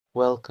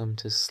Welcome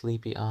to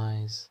Sleepy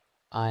Eyes.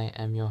 I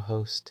am your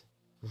host,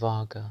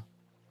 Vaga.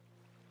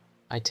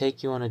 I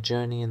take you on a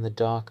journey in the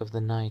dark of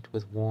the night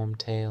with warm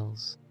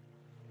tales.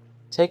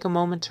 Take a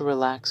moment to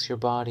relax your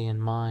body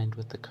and mind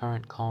with the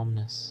current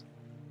calmness.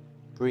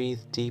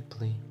 Breathe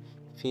deeply,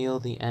 feel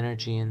the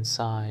energy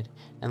inside,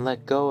 and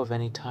let go of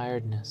any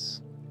tiredness.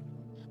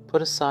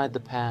 Put aside the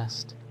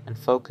past and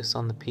focus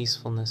on the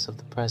peacefulness of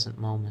the present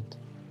moment.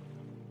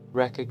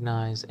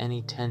 Recognize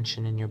any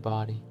tension in your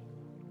body.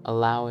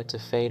 Allow it to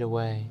fade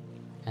away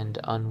and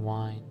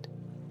unwind.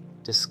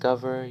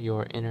 Discover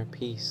your inner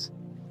peace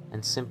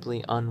and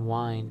simply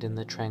unwind in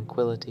the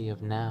tranquility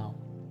of now.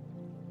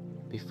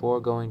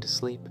 Before going to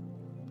sleep,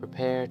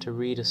 prepare to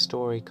read a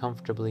story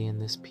comfortably in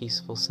this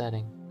peaceful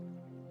setting.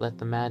 Let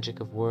the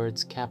magic of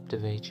words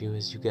captivate you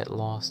as you get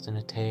lost in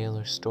a tale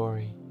or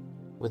story.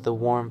 With the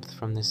warmth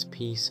from this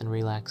peace and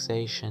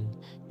relaxation,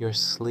 your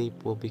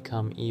sleep will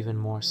become even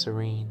more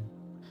serene.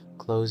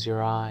 Close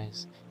your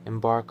eyes,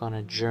 embark on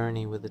a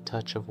journey with a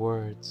touch of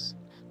words.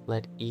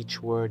 Let each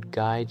word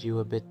guide you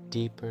a bit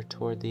deeper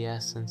toward the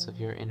essence of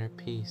your inner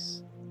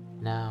peace.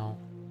 Now,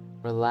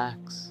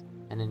 relax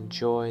and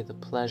enjoy the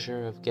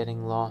pleasure of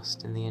getting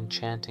lost in the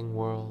enchanting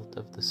world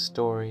of the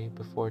story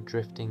before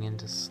drifting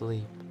into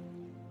sleep.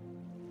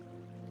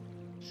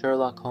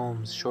 Sherlock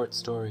Holmes Short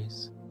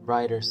Stories,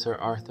 writer Sir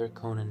Arthur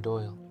Conan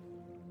Doyle.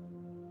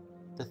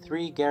 The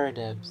Three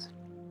Garridebs,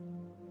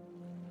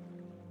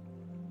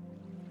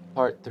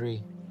 Part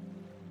 3.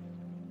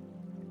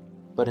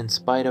 But in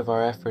spite of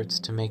our efforts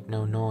to make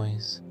no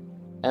noise,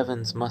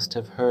 Evans must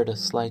have heard a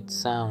slight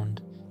sound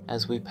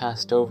as we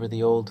passed over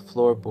the old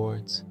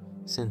floorboards,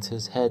 since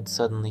his head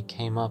suddenly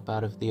came up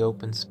out of the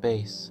open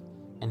space,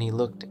 and he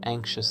looked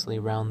anxiously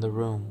round the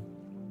room.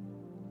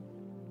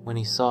 When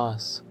he saw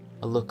us,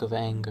 a look of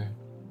anger,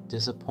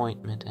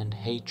 disappointment, and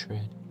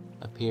hatred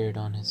appeared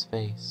on his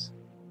face.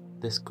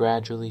 This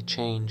gradually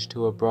changed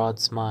to a broad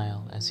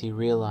smile as he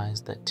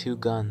realized that 2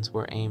 guns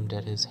were aimed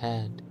at his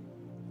head.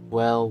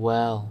 "Well,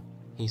 well,"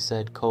 he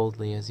said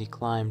coldly as he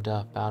climbed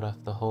up out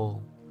of the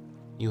hole.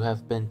 "You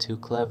have been too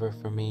clever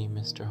for me,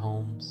 Mr.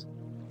 Holmes.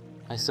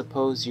 I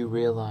suppose you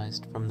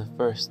realized from the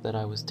first that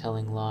I was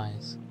telling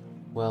lies.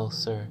 Well,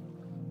 sir,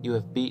 you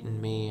have beaten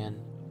me," and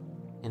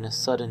in a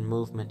sudden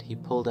movement he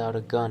pulled out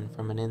a gun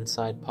from an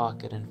inside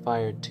pocket and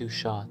fired 2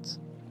 shots.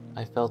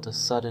 I felt a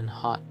sudden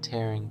hot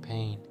tearing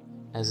pain,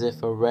 as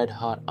if a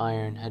red-hot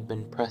iron had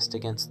been pressed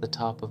against the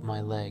top of my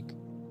leg.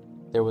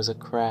 There was a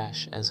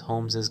crash as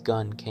Holmes's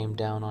gun came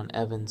down on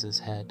Evans's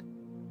head.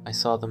 I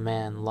saw the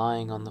man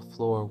lying on the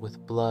floor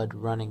with blood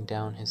running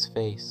down his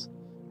face,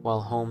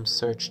 while Holmes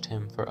searched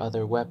him for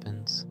other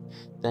weapons.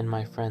 Then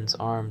my friend's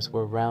arms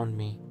were round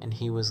me and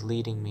he was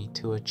leading me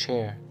to a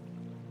chair.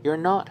 "You're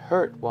not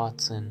hurt,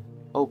 Watson.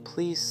 Oh,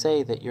 please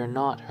say that you're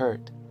not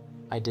hurt."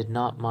 I did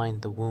not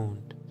mind the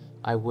wound.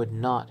 I would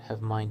not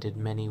have minded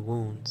many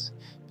wounds,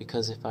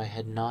 because if I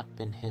had not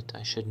been hit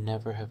I should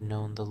never have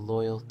known the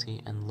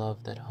loyalty and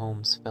love that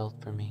Holmes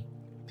felt for me,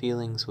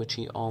 feelings which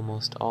he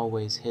almost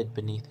always hid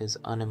beneath his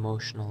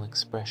unemotional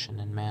expression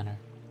and manner.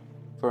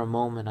 For a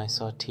moment I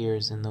saw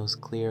tears in those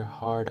clear,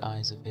 hard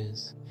eyes of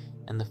his,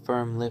 and the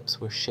firm lips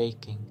were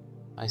shaking.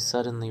 I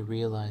suddenly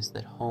realized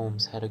that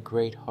Holmes had a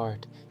great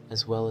heart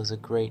as well as a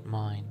great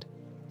mind.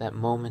 That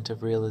moment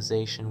of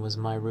realization was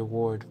my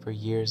reward for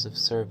years of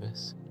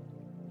service.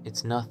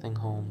 "It's nothing,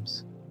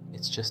 Holmes.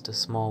 It's just a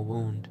small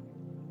wound."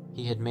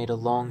 He had made a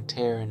long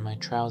tear in my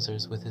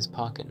trousers with his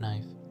pocket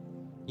knife.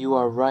 "You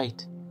are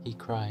right," he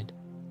cried.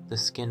 "The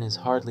skin is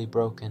hardly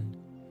broken."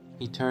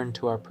 He turned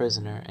to our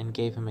prisoner and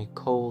gave him a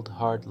cold,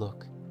 hard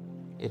look.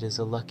 "It is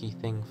a lucky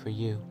thing for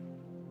you.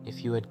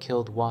 If you had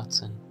killed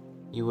Watson,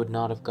 you would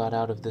not have got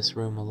out of this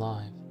room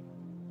alive.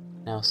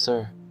 Now,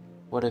 sir,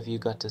 what have you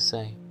got to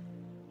say?"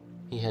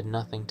 He had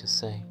nothing to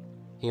say.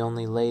 He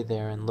only lay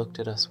there and looked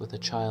at us with a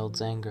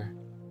child's anger.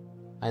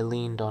 I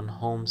leaned on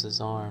Holmes's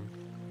arm,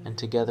 and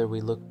together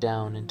we looked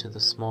down into the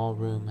small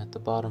room at the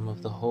bottom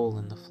of the hole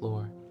in the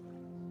floor.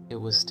 It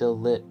was still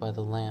lit by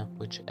the lamp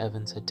which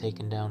Evans had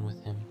taken down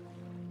with him.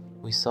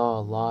 We saw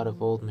a lot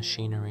of old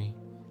machinery,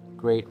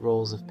 great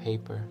rolls of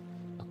paper,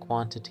 a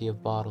quantity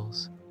of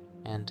bottles,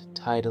 and,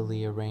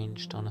 tidily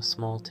arranged on a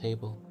small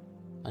table,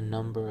 a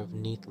number of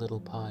neat little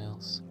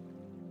piles.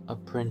 "A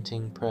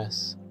printing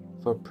press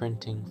for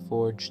printing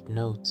forged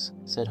notes,"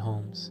 said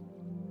Holmes.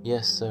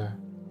 "Yes, sir,"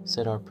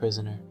 said our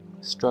prisoner,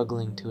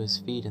 struggling to his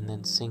feet and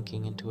then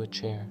sinking into a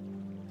chair.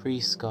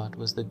 "Prescott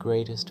was the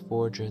greatest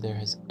forger there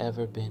has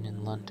ever been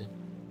in London.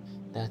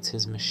 That's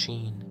his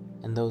machine,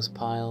 and those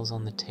piles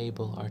on the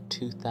table are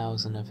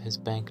 2,000 of his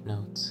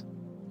banknotes.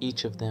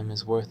 Each of them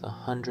is worth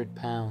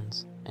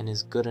 £100 and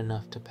is good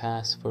enough to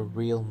pass for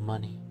real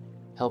money.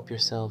 Help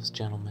yourselves,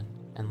 gentlemen,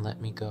 and let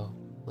me go.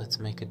 Let's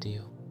make a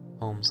deal."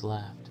 Holmes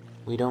laughed.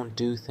 "We don't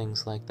do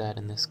things like that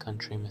in this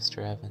country, Mr.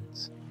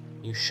 Evans.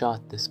 You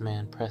shot this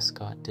man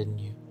Prescott, didn't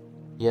you?"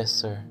 "Yes,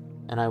 sir,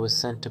 and I was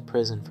sent to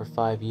prison for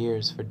 5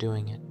 years for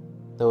doing it,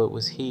 though it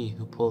was he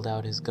who pulled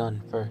out his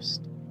gun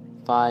first.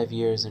 5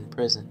 years in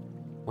prison,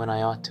 when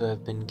I ought to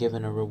have been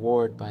given a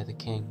reward by the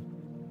king.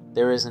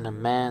 There isn't a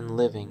man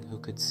living who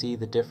could see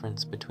the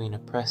difference between a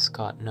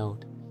Prescott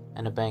note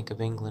and a Bank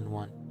of England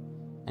one,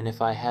 and if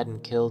I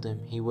hadn't killed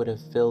him, he would have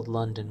filled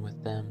London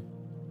with them.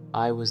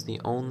 I was the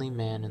only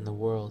man in the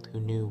world who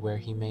knew where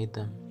he made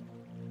them.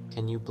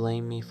 Can you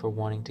blame me for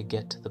wanting to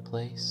get to the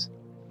place?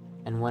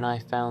 And when I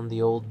found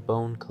the old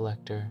bone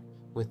collector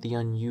with the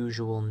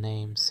unusual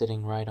name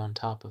sitting right on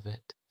top of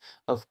it,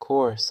 of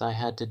course I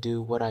had to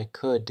do what I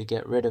could to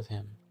get rid of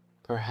him.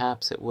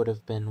 Perhaps it would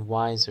have been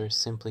wiser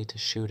simply to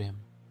shoot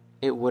him.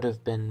 It would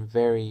have been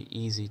very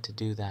easy to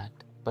do that,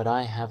 but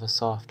I have a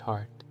soft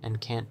heart and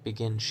can't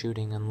begin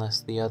shooting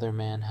unless the other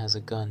man has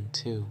a gun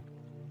too.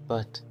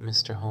 But,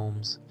 Mr.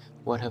 Holmes,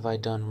 what have I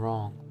done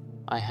wrong?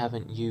 I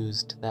haven't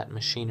used that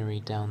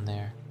machinery down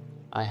there.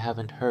 I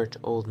haven't hurt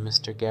old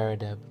Mr.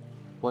 Garrideb.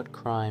 What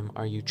crime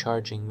are you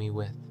charging me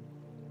with?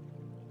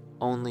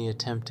 Only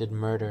attempted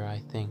murder, I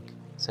think,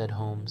 said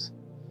Holmes.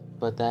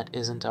 But that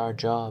isn't our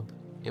job.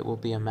 It will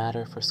be a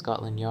matter for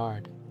Scotland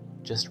Yard.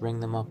 Just ring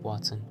them up,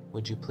 Watson,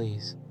 would you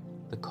please?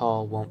 The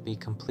call won't be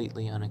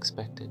completely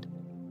unexpected.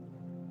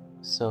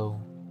 So,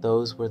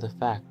 those were the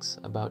facts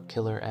about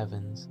Killer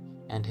Evans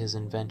and his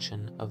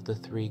invention of the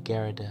Three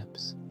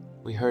Garridebs.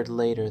 We heard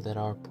later that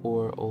our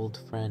poor old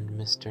friend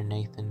Mr.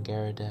 Nathan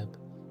Garrideb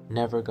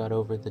never got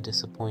over the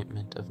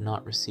disappointment of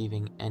not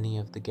receiving any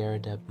of the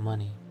Garrideb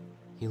money.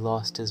 He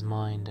lost his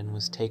mind and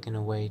was taken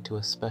away to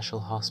a special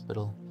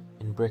hospital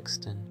in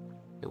Brixton.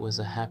 It was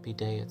a happy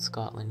day at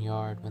Scotland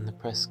Yard when the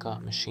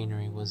Prescott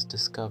machinery was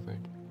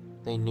discovered.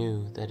 They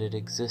knew that it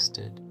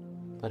existed,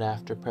 but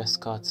after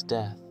Prescott's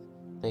death,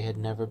 they had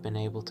never been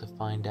able to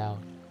find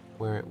out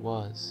where it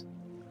was.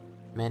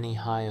 Many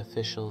high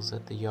officials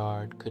at the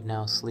yard could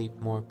now sleep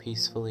more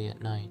peacefully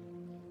at night,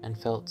 and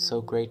felt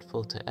so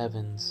grateful to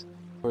Evans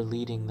for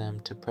leading them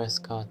to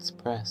Prescott's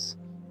press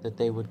that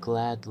they would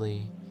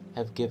gladly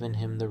have given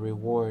him the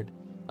reward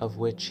of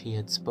which he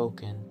had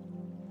spoken.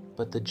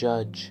 But the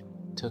judge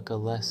took a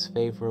less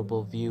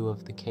favorable view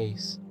of the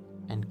case,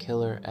 and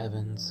Killer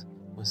Evans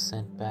was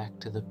sent back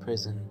to the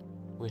prison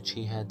which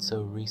he had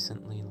so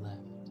recently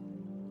left.